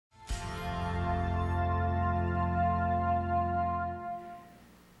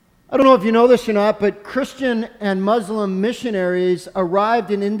I don't know if you know this or not, but Christian and Muslim missionaries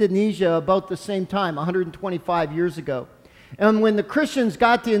arrived in Indonesia about the same time, 125 years ago. And when the Christians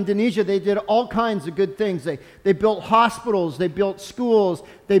got to Indonesia, they did all kinds of good things. They built hospitals, they built schools,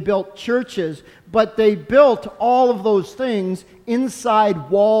 they built churches, but they built all of those things inside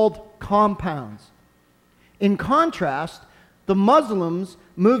walled compounds. In contrast, the Muslims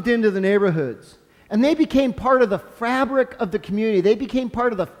moved into the neighborhoods. And they became part of the fabric of the community. They became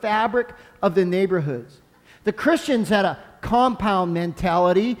part of the fabric of the neighborhoods. The Christians had a compound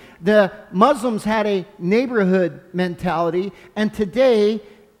mentality. The Muslims had a neighborhood mentality. And today,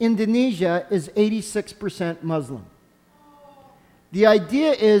 Indonesia is 86% Muslim. The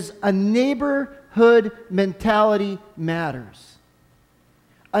idea is a neighborhood mentality matters.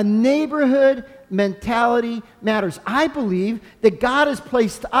 A neighborhood mentality matters. I believe that God has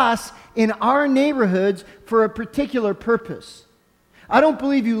placed us in our neighborhoods for a particular purpose. I don't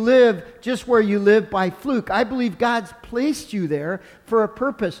believe you live just where you live by fluke. I believe God's placed you there for a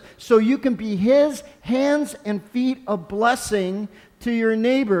purpose, so you can be His hands and feet of blessing to your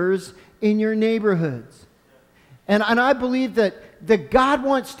neighbors in your neighborhoods. And I believe that God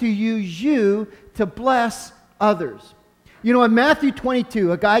wants to use you to bless others. You know, in Matthew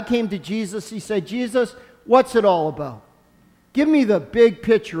 22, a guy came to Jesus. He said, "Jesus, what's it all about? Give me the big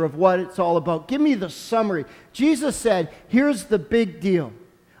picture of what it's all about. Give me the summary." Jesus said, "Here's the big deal.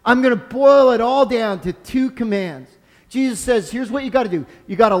 I'm going to boil it all down to 2 commands." Jesus says, here's what you got to do.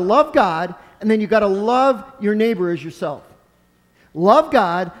 You got to love God, and then you got to love your neighbor as yourself. Love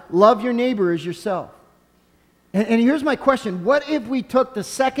God, love your neighbor as yourself. And here's my question. What if we took the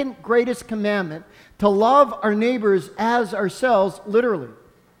second greatest commandment, to love our neighbors as ourselves, literally?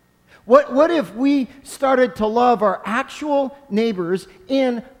 What if we started to love our actual neighbors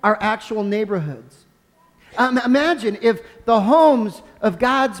in our actual neighborhoods? Imagine if the homes of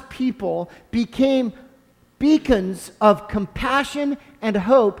God's people became beacons of compassion and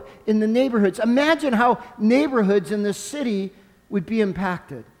hope in the neighborhoods. Imagine how neighborhoods in this city would be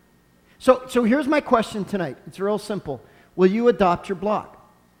impacted. So here's my question tonight. It's real simple. Will you adopt your block?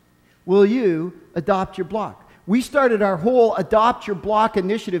 Will you adopt your block? We started our whole Adopt Your Block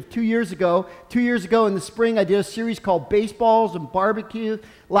initiative 2 years ago. 2 years ago in the spring, I did a series called Baseballs and Barbecue.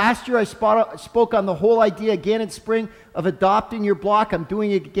 Last year, I spoke on the whole idea again in spring of adopting your block. I'm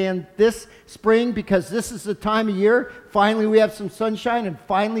doing it again this spring because this is the time of year. Finally, we have some sunshine, and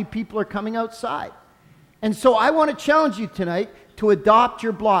finally, people are coming outside. And so I want to challenge you tonight to adopt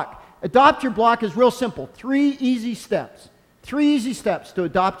your block. Adopt your block is real simple. 3 easy steps. 3 easy steps to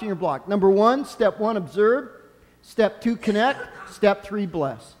adopting your block. Number 1, step 1, observe. Step 2, connect. Step 3,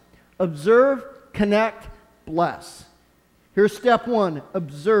 bless. Observe, connect, bless. Here's step 1,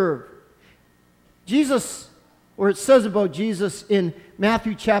 observe. Jesus, or it says about Jesus in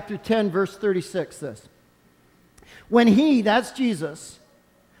Matthew chapter 10, verse 36, this. When he, that's Jesus,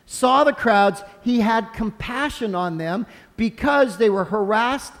 saw the crowds, he had compassion on them because they were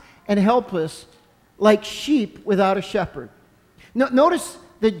harassed and helpless like sheep without a shepherd. Notice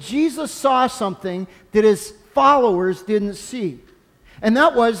that Jesus saw something that his followers didn't see. And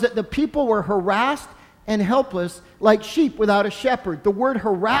that was that the people were harassed and helpless like sheep without a shepherd. The word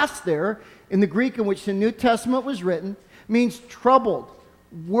harassed there, in the Greek in which the New Testament was written, means troubled,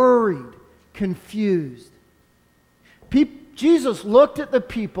 worried, confused. Jesus looked at the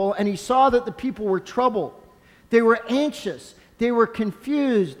people and he saw that the people were troubled. They were anxious. They were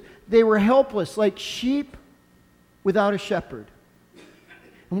confused. They were helpless like sheep without a shepherd.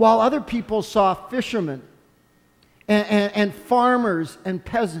 And while other people saw fishermen and farmers and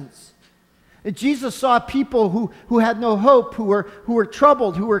peasants, Jesus saw people who had no hope, who were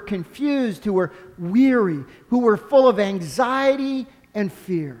troubled, who were confused, who were weary, who were full of anxiety and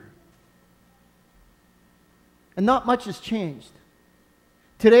fear. And not much has changed.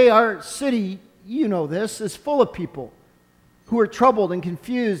 Today, our city, you know this, is full of people who are troubled and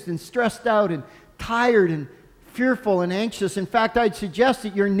confused and stressed out and tired and fearful and anxious. In fact, I'd suggest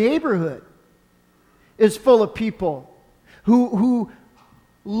that your neighborhood is full of people who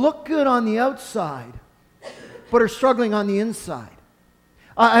look good on the outside but are struggling on the inside.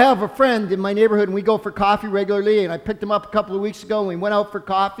 I have a friend in my neighborhood, and we go for coffee regularly, and I picked him up a couple of weeks ago, and we went out for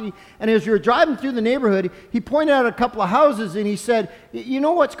coffee, and as we were driving through the neighborhood, he pointed out a couple of houses, and he said, "You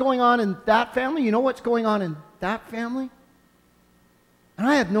know what's going on in that family? You know what's going on in that family?" And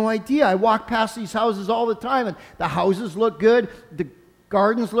I had no idea. I walk past these houses all the time, and the houses look good. The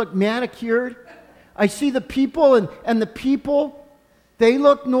gardens look manicured. I see the people, and the people, they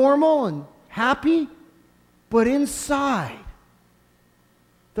look normal and happy, but inside,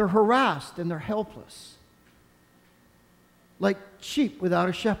 they're harassed and they're helpless. like sheep without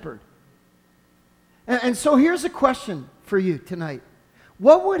a shepherd. And so here's a question for you tonight.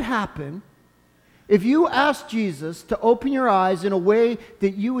 What would happen if you asked Jesus to open your eyes in a way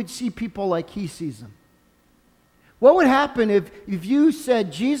that you would see people like he sees them? What would happen if you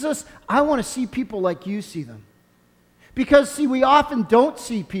said, Jesus, I want to see people like you see them? Because, see, we often don't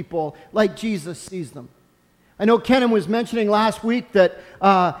see people like Jesus sees them. I know Kenan was mentioning last week that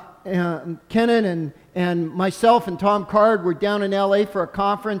Kenan and myself and Tom Card were down in LA for a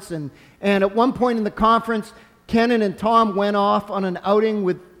conference, and at one point in the conference, Kenan and Tom went off on an outing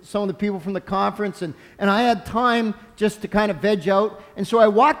with some of the people from the conference, and I had time just to kind of veg out, and so I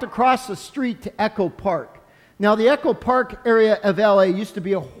walked across the street to Echo Park. Now, the Echo Park area of LA used to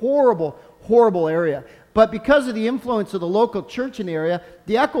be a horrible, horrible area. But because of the influence of the local church in the area,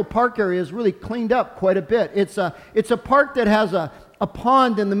 the Echo Park area is really cleaned up quite a bit. It's a park that has a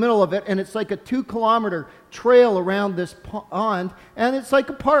pond in the middle of it, and it's like a 2-kilometer trail around this pond, and it's like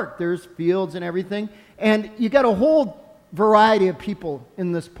a park. There's fields and everything, and you got a whole variety of people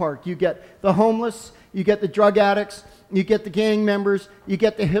in this park. You get the homeless, you get the drug addicts, you get the gang members, you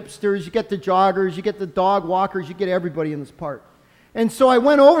get the hipsters, you get the joggers, you get the dog walkers, you get everybody in this park. And so I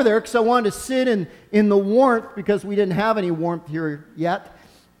went over there because I wanted to sit in the warmth, because we didn't have any warmth here yet.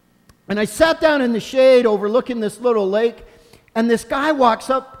 And I sat down in the shade overlooking this little lake, and this guy walks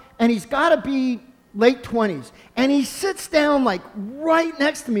up, and he's got to be late 20s. And he sits down like right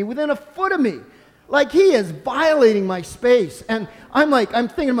next to me, within a foot of me. Like he is violating my space. And I'm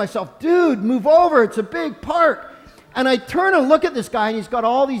thinking to myself, dude, move over, it's a big park. And I turn and look at this guy, and he's got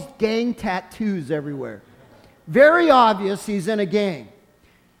all these gang tattoos everywhere. Very obvious he's in a gang.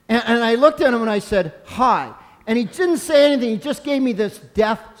 And I looked at him and I said, hi. And he didn't say anything. He just gave me this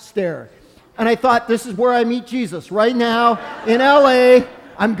death stare. And I thought, this is where I meet Jesus. Right now in LA,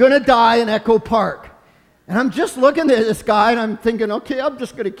 I'm going to die in Echo Park. And I'm just looking at this guy and I'm thinking, okay, I'm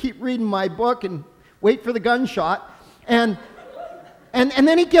just going to keep reading my book and wait for the gunshot. And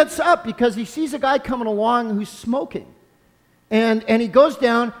then he gets up because he sees a guy coming along who's smoking. And he goes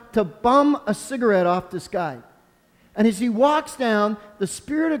down to bum a cigarette off this guy. And as he walks down, the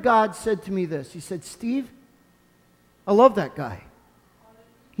Spirit of God said to me this. He said, Steve, I love that guy.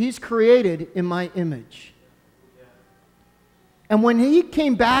 He's created in my image. And when he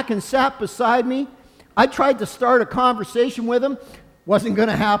came back and sat beside me, I tried to start a conversation with him. Wasn't going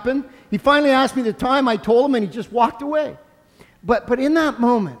to happen. He finally asked me the time. I told him, and he just walked away. But in that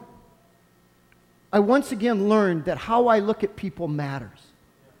moment, I once again learned that how I look at people matters.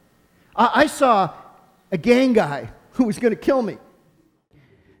 I saw a gang guy who was going to kill me.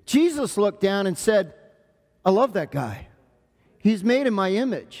 Jesus looked down and said, I love that guy. He's made in my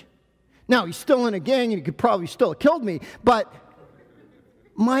image. Now, he's still in a gang and he could probably still have killed me, but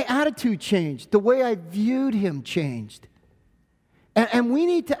my attitude changed. The way I viewed him changed. And we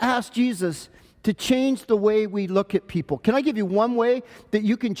need to ask Jesus to change the way we look at people. Can I give you one way that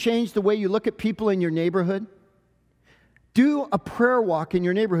you can change the way you look at people in your neighborhood? Do a prayer walk in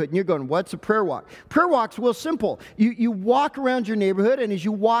your neighborhood. And you're going, what's a prayer walk? Prayer walk's real simple. You walk around your neighborhood, and as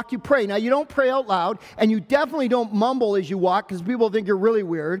you walk, you pray. Now, you don't pray out loud, and you definitely don't mumble as you walk, because people think you're really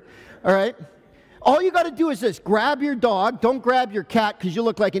weird, all right? All you got to do is this. Grab your dog. Don't grab your cat, because you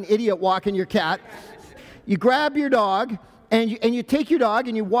look like an idiot walking your cat. You grab your dog, and you take your dog,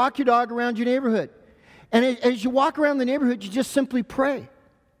 and you walk your dog around your neighborhood. And as you walk around the neighborhood, you just simply pray.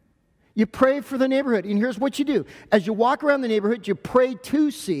 You pray for the neighborhood. And here's what you do. As you walk around the neighborhood, you pray to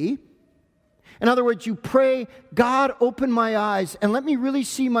see. In other words, you pray, God, open my eyes and let me really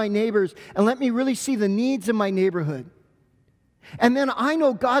see my neighbors and let me really see the needs in my neighborhood. And then I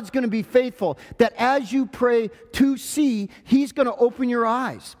know God's going to be faithful, that as you pray to see, He's going to open your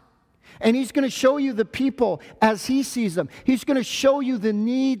eyes. And He's going to show you the people as He sees them. He's going to show you the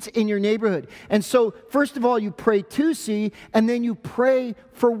needs in your neighborhood. And so, first of all, you pray to see, and then you pray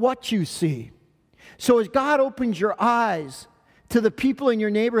for what you see. So as God opens your eyes to the people in your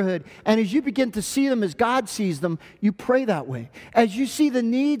neighborhood, and as you begin to see them as God sees them, you pray that way. As you see the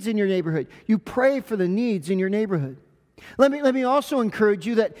needs in your neighborhood, you pray for the needs in your neighborhood. Let me also encourage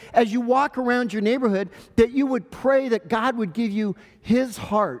you that as you walk around your neighborhood, that you would pray that God would give you His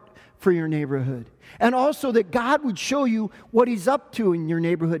heart for your neighborhood. And also that God would show you what He's up to in your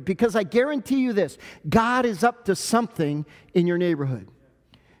neighborhood. Because I guarantee you this, God is up to something in your neighborhood.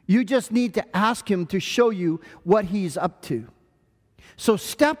 You just need to ask Him to show you what He's up to. So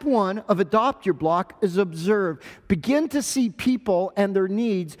step one of Adopt Your Block is observe. Begin to see people and their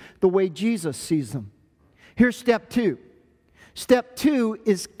needs the way Jesus sees them. Here's step two. Step two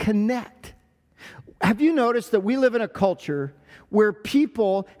is connect. Have you noticed that we live in a culture where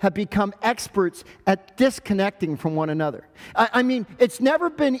people have become experts at disconnecting from one another. I mean, it's never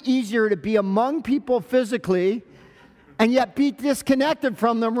been easier to be among people physically and yet be disconnected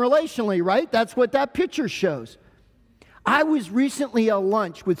from them relationally, right? That's what that picture shows. I was recently at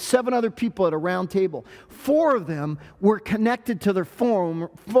lunch with 7 other people at a round table. 4 of them were connected to their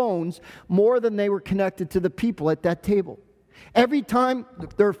phones more than they were connected to the people at that table. Every time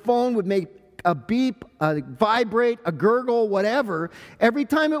their phone would make a beep, a vibrate, a gurgle, whatever, every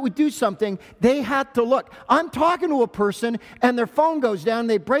time it would do something, they had to look. I'm talking to a person and their phone goes down,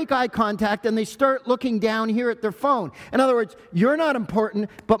 they break eye contact and they start looking down here at their phone. In other words, you're not important,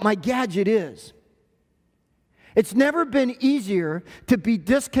 but my gadget is. It's never been easier to be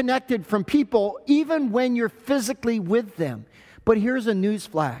disconnected from people, even when you're physically with them. But here's a news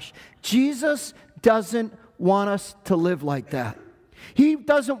flash. Jesus doesn't want us to live like that. He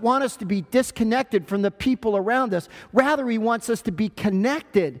doesn't want us to be disconnected from the people around us. Rather, he wants us to be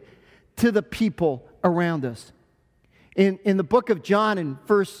connected to the people around us. In the book of John, in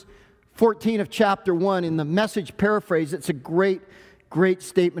verse 14 of chapter 1, in the Message paraphrase, it's a great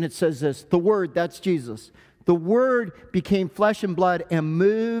statement. It says this: the Word, that's Jesus, the Word became flesh and blood and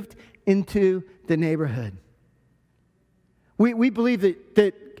moved into the neighborhood. We believe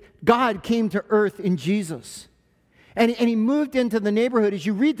that God came to earth in Jesus. And he moved into the neighborhood. As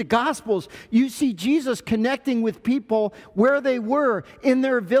you read the Gospels, you see Jesus connecting with people where they were, in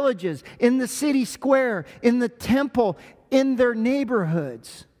their villages, in the city square, in the temple, in their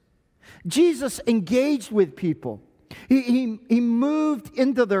neighborhoods. Jesus engaged with people. He moved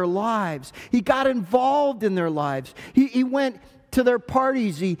into their lives. He got involved in their lives. He went to their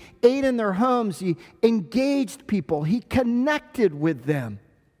parties. He ate in their homes. He engaged people. He connected with them.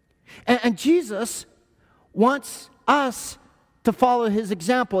 And Jesus wants us to follow his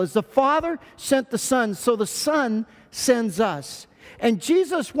example. As the Father sent the Son, so the Son sends us. And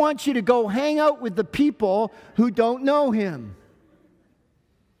Jesus wants you to go hang out with the people who don't know him.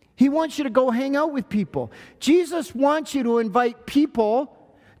 He wants you to go hang out with people. Jesus wants you to invite people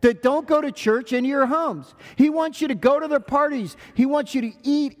that don't go to church into your homes. He wants you to go to their parties. He wants you to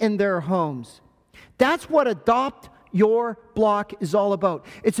eat in their homes. That's what Adopt Your Block is all about.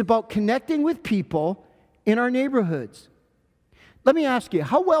 It's about connecting with people in our neighborhoods. Let me ask you,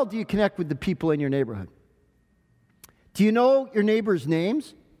 how well do you connect with the people in your neighborhood? Do you know your neighbors'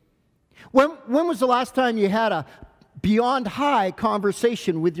 names? When was the last time you had a beyond high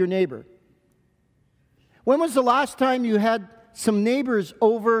conversation with your neighbor? When was the last time you had some neighbors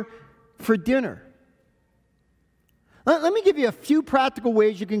over for dinner? Let me give you a few practical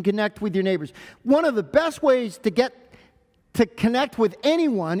ways you can connect with your neighbors. One of the best ways to connect with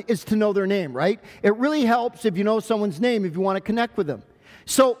anyone is to know their name, right? It really helps if you know someone's name if you want to connect with them.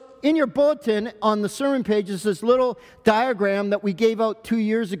 So in your bulletin on the sermon page is this little diagram that we gave out 2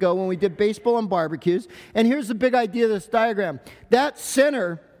 years ago when we did baseball and barbecues. And here's the big idea of this diagram. That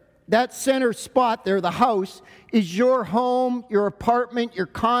center spot there, the house, is your home, your apartment, your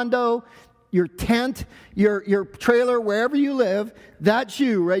condo, your tent, your trailer, wherever you live. That's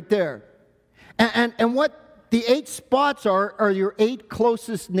you right there. And what the 8 spots are your 8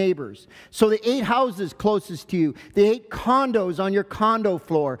 closest neighbors. So the 8 houses closest to you, the 8 condos on your condo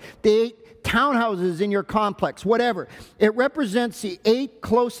floor, the 8 townhouses in your complex, whatever. It represents the 8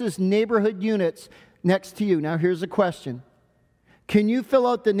 closest neighborhood units next to you. Now here's a question. Can you fill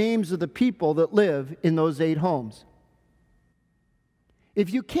out the names of the people that live in those 8 homes?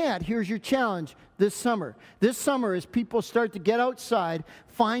 If you can't, here's your challenge this summer. This summer, as people start to get outside,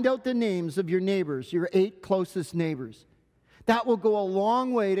 find out the names of your neighbors, your 8 closest neighbors. That will go a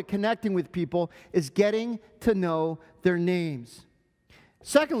long way to connecting with people, is getting to know their names.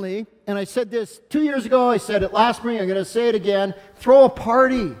 Secondly, and I said this 2 years ago, I said it last spring, I'm going to say it again, throw a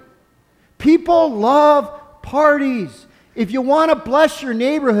party. People love parties. If you want to bless your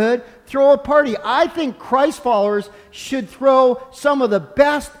neighborhood, throw a party. I think Christ followers should throw some of the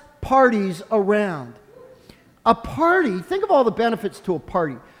best parties around. A party, think of all the benefits to a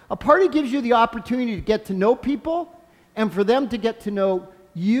party. A party gives you the opportunity to get to know people and for them to get to know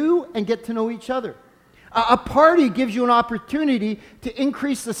you and get to know each other. A party gives you an opportunity to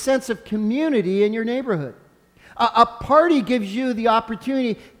increase the sense of community in your neighborhood. A party gives you the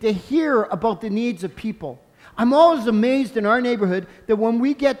opportunity to hear about the needs of people. I'm always amazed in our neighborhood that when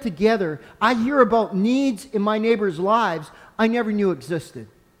we get together, I hear about needs in my neighbors' lives I never knew existed.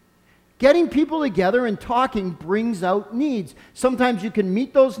 Getting people together and talking brings out needs. Sometimes you can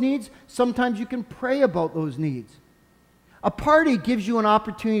meet those needs. Sometimes you can pray about those needs. A party gives you an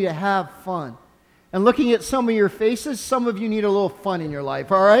opportunity to have fun. And looking at some of your faces, some of you need a little fun in your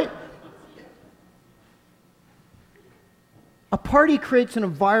life, all right? A party creates an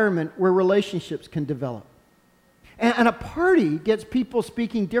environment where relationships can develop. And a party gets people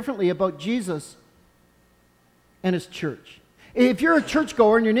speaking differently about Jesus and his church. If you're a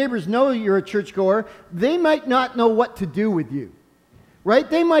churchgoer and your neighbors know you're a churchgoer, they might not know what to do with you, right?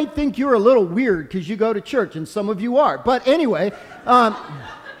 They might think you're a little weird because you go to church, and some of you are. But anyway,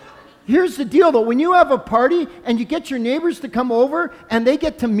 here's the deal, though. When you have a party and you get your neighbors to come over and they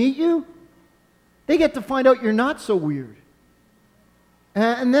get to meet you, they get to find out you're not so weird.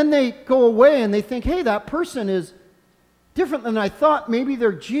 And then they go away and they think, hey, that person is different than I thought. Maybe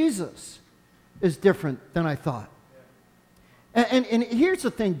their Jesus is different than I thought. And here's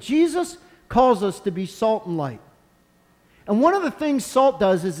the thing. Jesus calls us to be salt and light. And one of the things salt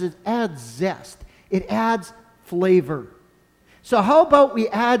does is it adds zest. It adds flavor. So how about we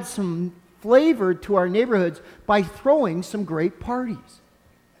add some flavor to our neighborhoods by throwing some great parties?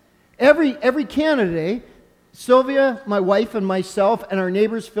 Every Canada Day, Sylvia, my wife, and myself, and our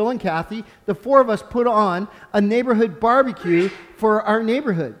neighbors Phil and Kathy, the four of us put on a neighborhood barbecue for our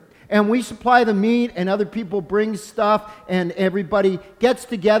neighborhood. And we supply the meat, and other people bring stuff, and everybody gets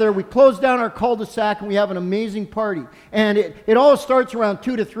together. We close down our cul-de-sac, and we have an amazing party. And it all starts around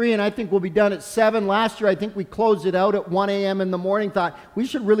 2 to 3, and I think we'll be done at 7. Last year, I think we closed it out at 1 a.m. in the morning. Thought we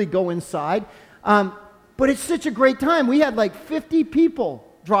should really go inside. But it's such a great time. We had like 50 people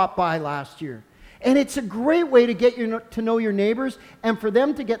drop by last year. And it's a great way to get to know your neighbors and for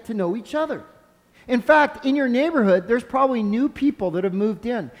them to get to know each other. In fact, in your neighborhood, there's probably new people that have moved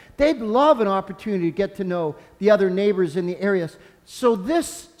in. They'd love an opportunity to get to know the other neighbors in the areas. So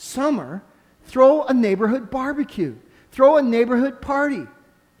this summer, throw a neighborhood barbecue. Throw a neighborhood party.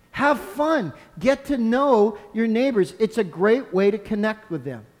 Have fun. Get to know your neighbors. It's a great way to connect with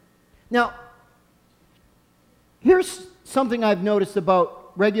them. Now, here's something I've noticed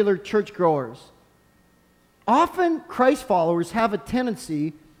about regular churchgoers. Often, Christ followers have a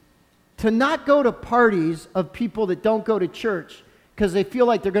tendency to not go to parties of people that don't go to church because they feel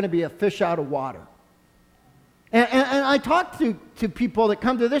like they're going to be a fish out of water. And I talk to people that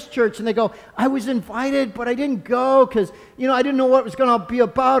come to this church and they go, I was invited, but I didn't go because, I didn't know what it was going to be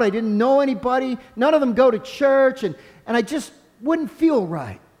about. I didn't know anybody. None of them go to church, and I just wouldn't feel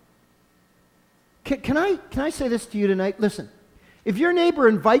right. Can I say this to you tonight? Listen, if your neighbor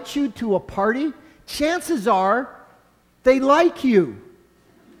invites you to a party, chances are they like you.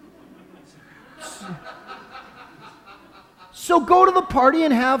 So go to the party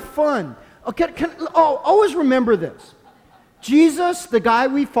and have fun. Okay, always remember this. Jesus, the guy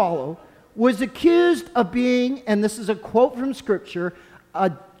we follow, was accused of being, and this is a quote from Scripture,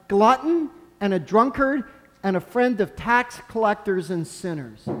 a glutton and a drunkard and a friend of tax collectors and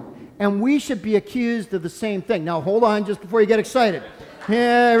sinners. And we should be accused of the same thing. Now, hold on just before you get excited.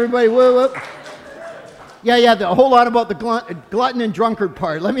 Yeah, everybody, whoop. Yeah, the whole lot about the glutton and drunkard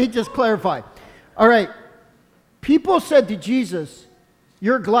part. Let me just clarify. All right. People said to Jesus,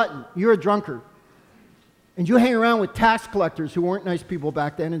 you're a glutton, you're a drunkard, and you hang around with tax collectors who weren't nice people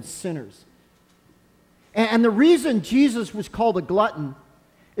back then and sinners. And the reason Jesus was called a glutton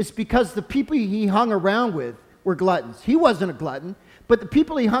is because the people he hung around with were gluttons. He wasn't a glutton, but the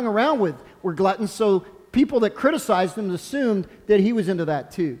people he hung around with were gluttons, so people that criticized him assumed that he was into that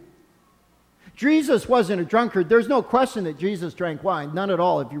too. Jesus wasn't a drunkard. There's no question that Jesus drank wine. None at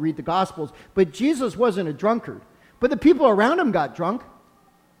all if you read the Gospels. But Jesus wasn't a drunkard. But the people around him got drunk.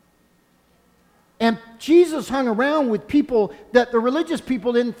 And Jesus hung around with people that the religious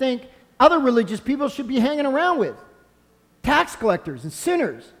people didn't think other religious people should be hanging around with. Tax collectors and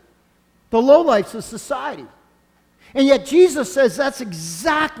sinners. The lowlifes of society. And yet Jesus says that's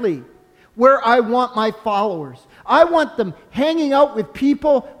exactly where I want my followers. I want them hanging out with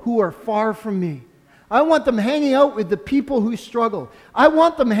people who are far from me. I want them hanging out with the people who struggle. I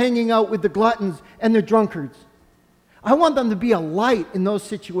want them hanging out with the gluttons and the drunkards. I want them to be a light in those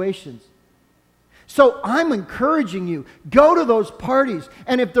situations. So I'm encouraging you, go to those parties.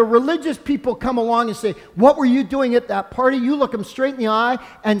 And if the religious people come along and say, what were you doing at that party? You look them straight in the eye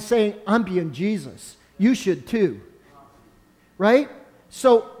and say, I'm being Jesus. You should too. Right?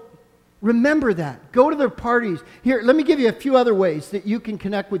 So remember that. Go to their parties. Here, let me give you a few other ways that you can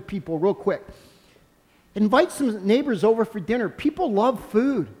connect with people real quick. Invite some neighbors over for dinner. People love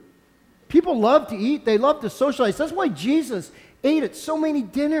food. People love to eat. They love to socialize. That's why Jesus ate at so many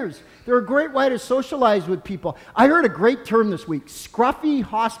dinners. They're a great way to socialize with people. I heard a great term this week, scruffy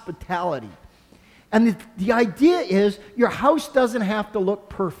hospitality. And the idea is your house doesn't have to look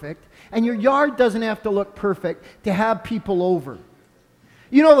perfect, and your yard doesn't have to look perfect to have people over.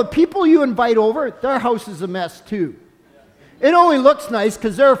 The people you invite over, their house is a mess too. It only looks nice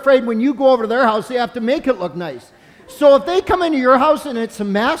because they're afraid when you go over to their house, they have to make it look nice. So if they come into your house and it's a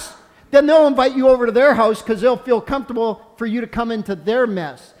mess, then they'll invite you over to their house because they'll feel comfortable for you to come into their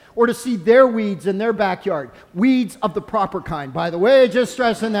mess or to see their weeds in their backyard. Weeds of the proper kind, by the way, just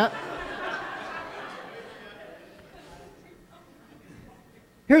stressing that.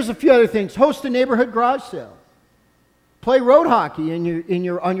 Here's a few other things. Host a neighborhood garage sale. Play road hockey on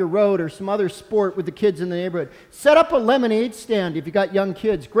your road or some other sport with the kids in the neighborhood. Set up a lemonade stand if you got young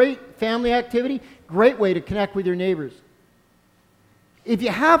kids. Great family activity, great way to connect with your neighbors. If you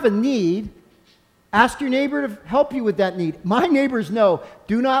have a need, ask your neighbor to help you with that need. My neighbors know,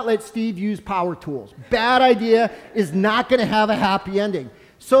 do not let Steve use power tools. Bad idea, is not going to have a happy ending.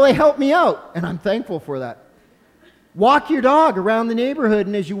 So they help me out, and I'm thankful for that. Walk your dog around the neighborhood,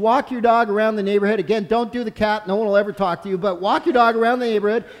 and as you walk your dog around the neighborhood, again, don't do the cat, no one will ever talk to you, but walk your dog around the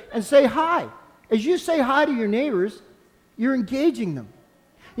neighborhood and say hi. As you say hi to your neighbors, you're engaging them.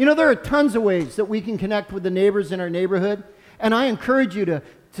 You know, there are tons of ways that we can connect with the neighbors in our neighborhood, and I encourage you to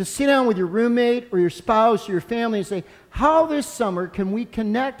sit down with your roommate or your spouse or your family and say, how this summer can we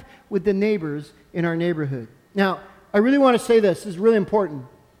connect with the neighbors in our neighborhood? Now, I really want to say this is really important.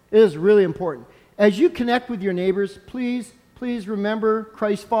 It is really important. As you connect with your neighbors, please remember,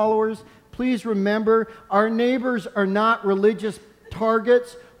 Christ followers, please remember our neighbors are not religious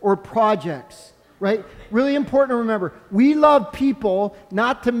targets or projects, right? Really important to remember. We love people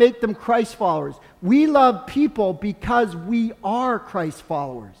not to make them Christ followers. We love people because we are Christ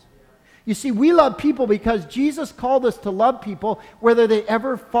followers. You see, we love people because Jesus called us to love people whether they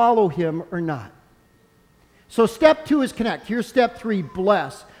ever follow him or not. So step 2 is connect. Here's step 3,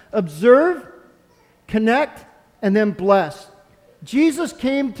 bless. Observe, connect, and then bless. Jesus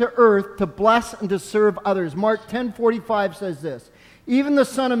came to earth to bless and to serve others. Mark 10:45 says this, even the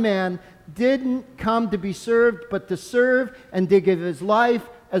Son of Man didn't come to be served, but to serve and to give his life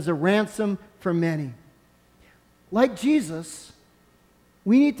as a ransom for many. Like Jesus,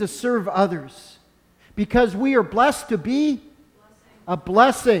 we need to serve others because we are blessed to be a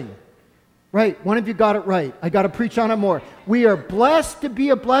blessing. Right, one of you got it right. I got to preach on it more. We are blessed to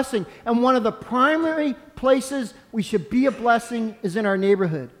be a blessing, and one of the primary places we should be a blessing is in our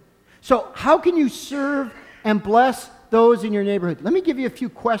neighborhood. So how can you serve and bless those in your neighborhood? Let me give you a few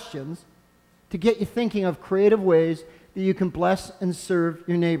questions to get you thinking of creative ways that you can bless and serve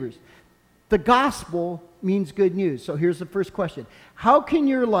your neighbors. The gospel means good news. So here's the first question. How can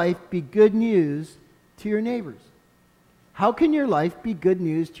your life be good news to your neighbors? How can your life be good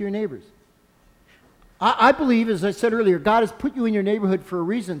news to your neighbors? I believe, as I said earlier, God has put you in your neighborhood for a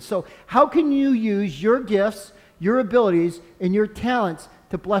reason. So how can you use your gifts, your abilities, and your talents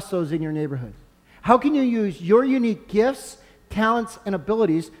to bless those in your neighborhood? How can you use your unique gifts, talents, and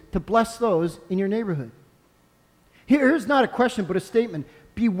abilities to bless those in your neighborhood? Here's not a question, but a statement.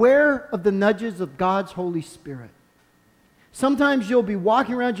 Beware of the nudges of God's Holy Spirit. Sometimes you'll be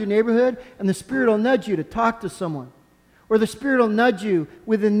walking around your neighborhood, and the Spirit will nudge you to talk to someone. Or the Spirit will nudge you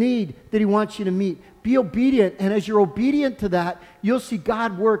with a need that he wants you to meet. Be obedient, and as you're obedient to that, you'll see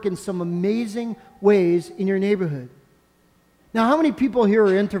God work in some amazing ways in your neighborhood. Now, how many people here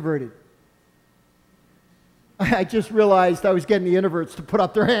are introverted? I just realized I was getting the introverts to put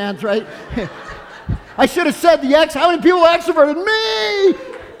up their hands, right? I should have said the X. How many people are extroverted? Me!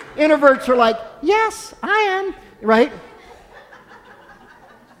 Introverts are like, yes, I am, right?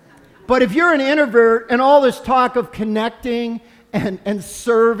 But if you're an introvert and all this talk of connecting and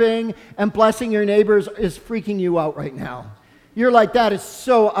serving and blessing your neighbors is freaking you out right now, you're like, that is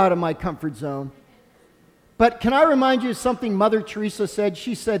so out of my comfort zone. But can I remind you of something Mother Teresa said?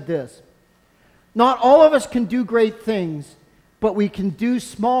 She said this, not all of us can do great things, but we can do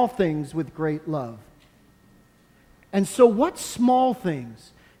small things with great love. And so what small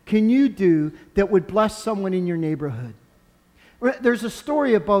things can you do that would bless someone in your neighborhood? There's a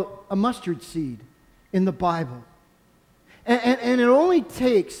story about a mustard seed in the Bible. And it only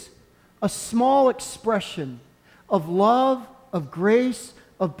takes a small expression of love, of grace,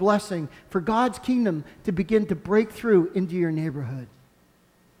 of blessing for God's kingdom to begin to break through into your neighborhood.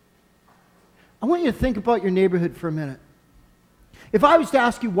 I want you to think about your neighborhood for a minute. If I was to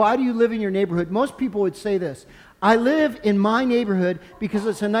ask you, why do you live in your neighborhood? Most people would say this, I live in my neighborhood because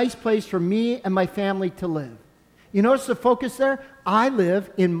it's a nice place for me and my family to live. You notice the focus there? I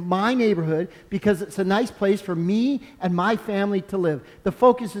live in my neighborhood because it's a nice place for me and my family to live. The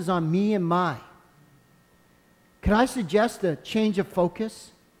focus is on me and my. Can I suggest a change of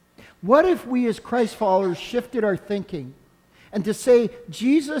focus? What if we as Christ followers shifted our thinking and to say,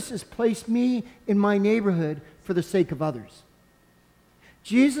 Jesus has placed me in my neighborhood for the sake of others.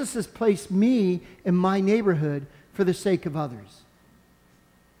 Jesus has placed me in my neighborhood for the sake of others.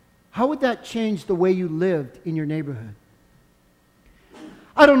 how would that change the way you lived in your neighborhood?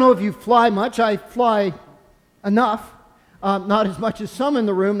 I don't know if you fly much. I fly enough. Not as much as some in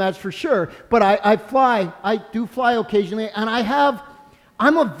the room, that's for sure. But I fly. I do fly occasionally. And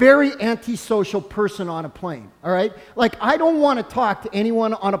I'm a very antisocial person on a plane, all right? Like, I don't want to talk to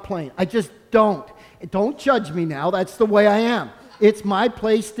anyone on a plane. I just don't. Don't judge me now. That's the way I am. It's my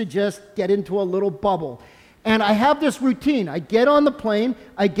place to just get into a little bubble. And I have this routine. I get on the plane,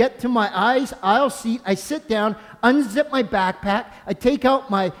 I get to my aisle seat, I sit down, unzip my backpack, I take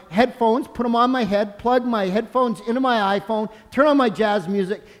out my headphones, put them on my head, plug my headphones into my iPhone, turn on my jazz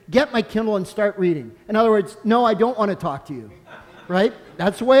music, get my Kindle and start reading. In other words, no, I don't want to talk to you, right?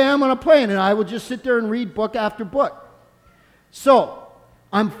 That's the way I am on a plane, and I will just sit there and read book after book. So,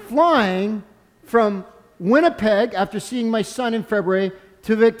 I'm flying from Winnipeg, after seeing my son in February,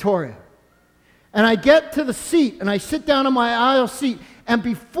 to Victoria. And I get to the seat, and I sit down on my aisle seat, and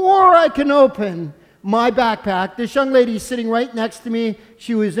before I can open my backpack, this young lady is sitting right next to me.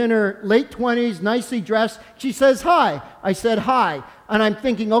 She was in her late 20s, nicely dressed. She says, "Hi." I said, "Hi." And I'm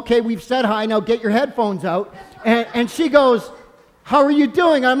thinking, okay, we've said hi, now get your headphones out. And she goes, "How are you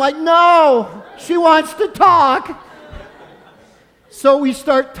doing?" I'm like, no, she wants to talk. So we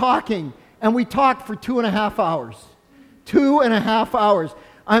start talking, and we talked for 2.5 hours. 2.5 hours.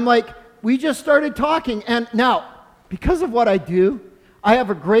 I'm like, we just started talking, and now, because of what I do, I have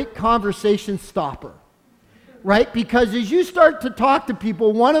a great conversation stopper, right? Because as you start to talk to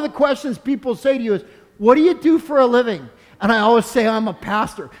people, one of the questions people say to you is, "What do you do for a living?" And I always say, "I'm a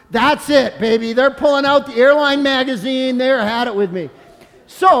pastor." That's it, baby. They're pulling out the airline magazine. They're had it with me.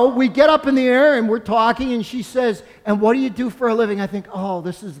 So we get up in the air, and we're talking, and she says, "And what do you do for a living?" I think, oh,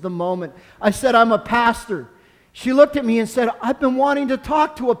 this is the moment. I said, "I'm a pastor." She looked at me and said, "I've been wanting to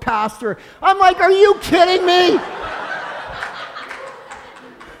talk to a pastor." I'm like, "Are you kidding me?"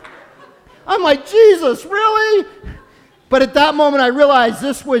 I'm like, "Jesus, really?" But at that moment, I realized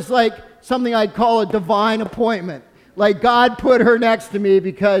this was like something I'd call a divine appointment. Like God put her next to me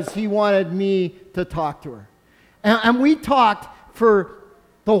because he wanted me to talk to her. And we talked for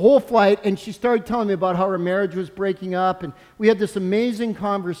the whole flight, and she started telling me about how her marriage was breaking up, and we had this amazing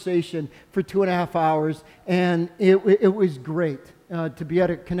conversation for 2.5 hours, and it was great to be able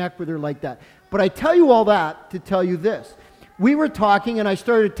to connect with her like that. But I tell you all that to tell you this. We were talking, and I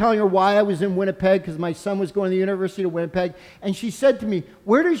started telling her why I was in Winnipeg, because my son was going to the University of Winnipeg, and she said to me,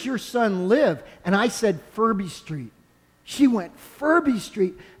 "Where does your son live?" And I said, "Furby Street." She went, "Furby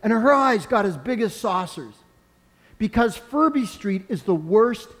Street," and her eyes got as big as saucers. Because Furby Street is the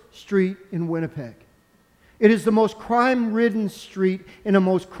worst street in Winnipeg. It is the most crime-ridden street in the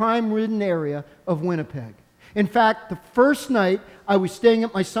most crime-ridden area of Winnipeg. In fact, the first night I was staying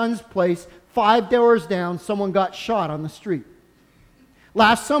at my son's place, 5 doors down, someone got shot on the street.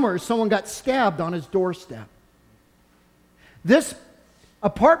 Last summer, someone got stabbed on his doorstep. This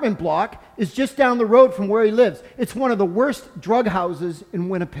apartment block is just down the road from where he lives. It's one of the worst drug houses in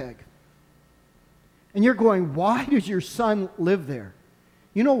Winnipeg. And you're going, why does your son live there?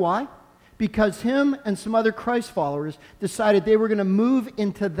 You know why? Because him and some other Christ followers decided they were going to move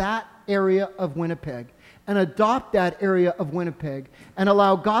into that area of Winnipeg and adopt that area of Winnipeg and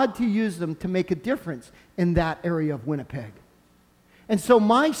allow God to use them to make a difference in that area of Winnipeg. And so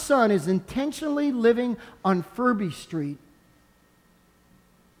my son is intentionally living on Furby Street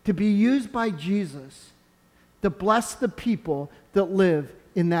to be used by Jesus to bless the people that live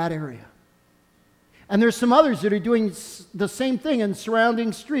in that area. And there's some others that are doing the same thing in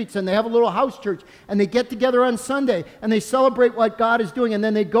surrounding streets, and they have a little house church, and they get together on Sunday, and they celebrate what God is doing, and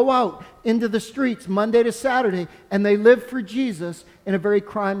then they go out into the streets Monday to Saturday, and they live for Jesus in a very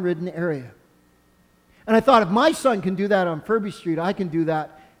crime-ridden area. And I thought, if my son can do that on Furby Street, I can do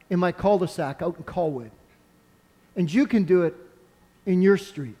that in my cul-de-sac out in Colwood. And you can do it in your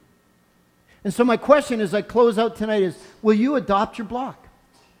street. And so my question as I close out tonight is, will you adopt your block?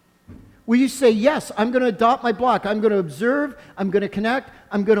 Will you say, yes, I'm going to adopt my block. I'm going to observe, I'm going to connect,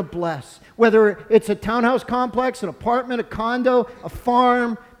 I'm going to bless. Whether it's a townhouse complex, an apartment, a condo, a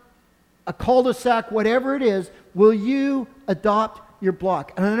farm, a cul-de-sac, whatever it is, will you adopt your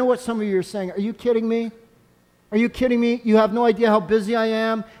block? And I know what some of you are saying. Are you kidding me? Are you kidding me? You have no idea how busy I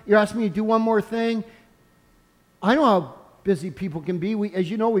am. You're asking me to do one more thing. I know how busy people can be. As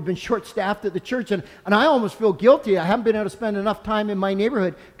you know, we've been short-staffed at the church, and I almost feel guilty. I haven't been able to spend enough time in my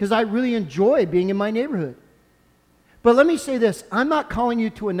neighborhood because I really enjoy being in my neighborhood. But let me say this. I'm not calling you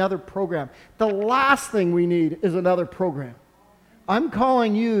to another program. The last thing we need is another program. I'm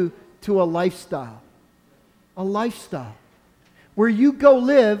calling you to a lifestyle. A lifestyle where you go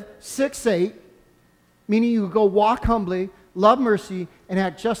live 6-8, meaning you go walk humbly, love mercy, and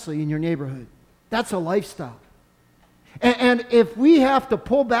act justly in your neighborhood. That's a lifestyle. And if we have to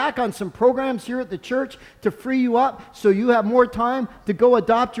pull back on some programs here at the church to free you up so you have more time to go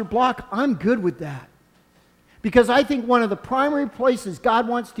adopt your block, I'm good with that. Because I think one of the primary places God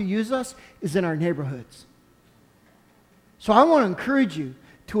wants to use us is in our neighborhoods. So I want to encourage you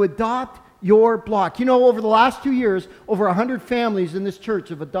to adopt your block. You know, over the last 2 years, over 100 families in this church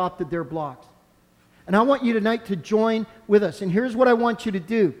have adopted their blocks. And I want you tonight to join with us. And here's what I want you to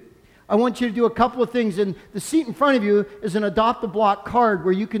do. I want you to do a couple of things. And the seat in front of you is an Adopt a Block card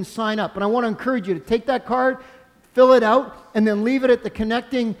where you can sign up. And I want to encourage you to take that card, fill it out, and then leave it at the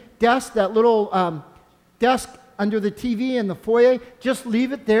connecting desk, that little desk under the TV in the foyer. Just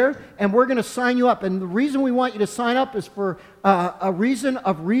leave it there, and we're going to sign you up. And the reason we want you to sign up is for a reason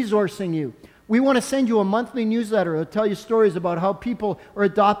of resourcing you. We want to send you a monthly newsletter that'll tell you stories about how people are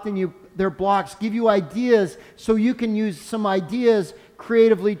adopting their blocks, give you ideas so you can use some ideas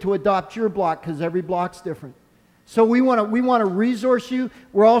creatively to adopt your block, because every block's different. So we want to resource you.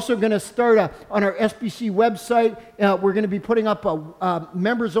 We're also going to start on our SBC website. We're going to be putting up a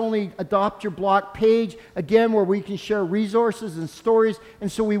members-only Adopt Your Block page, again, where we can share resources and stories.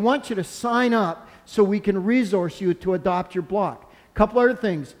 And so we want you to sign up so we can resource you to adopt your block. A couple other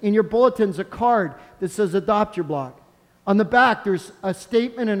things. In your bulletins, a card that says Adopt Your Block. On the back, there's a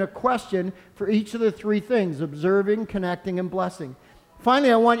statement and a question for each of the three things: observing, connecting, and blessing.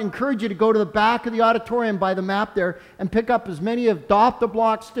 Finally, I want to encourage you to go to the back of the auditorium by the map there and pick up as many Adopt a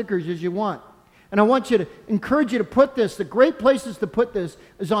Block stickers as you want. And I want you to encourage you to put this. The great places to put this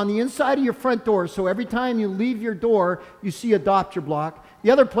is on the inside of your front door, so every time you leave your door, you see Adopt Your Block. The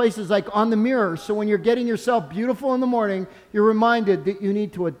other place is like on the mirror, so when you're getting yourself beautiful in the morning, you're reminded that you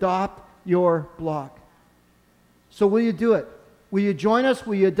need to adopt your block. So will you do it? Will you join us?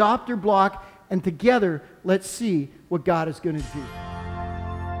 Will you adopt your block? And together, let's see what God is going to do.